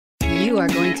You are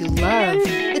going to love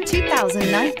the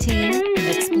 2019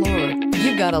 Explorer.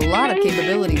 You've got a lot of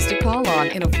capabilities to call on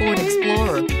in a Ford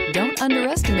Explorer. Don't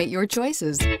underestimate your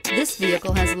choices. This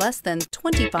vehicle has less than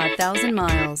 25,000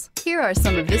 miles. Here are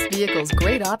some of this vehicle's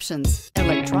great options: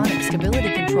 electronic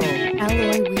stability control,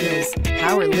 alloy wheels,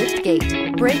 power lift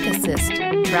gate, brake assist,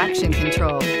 traction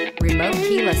control, remote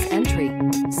keyless entry,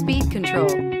 speed control,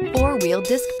 four-wheel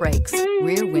disc brakes,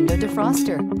 rear window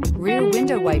defroster, rear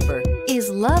window wiper. Is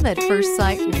love at first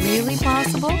sight really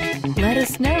possible? Let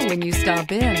us know when you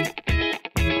stop in.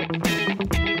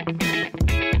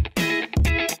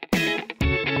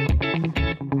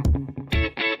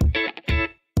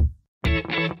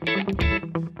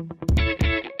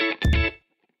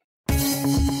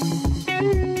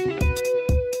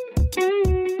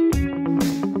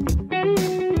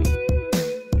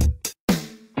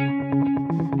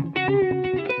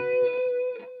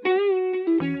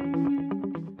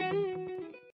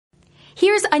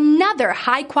 Here's another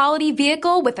high-quality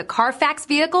vehicle with a Carfax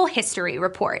Vehicle History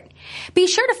Report. Be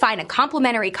sure to find a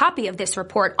complimentary copy of this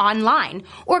report online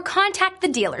or contact the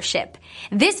dealership.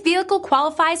 This vehicle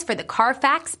qualifies for the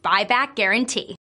Carfax Buyback Guarantee.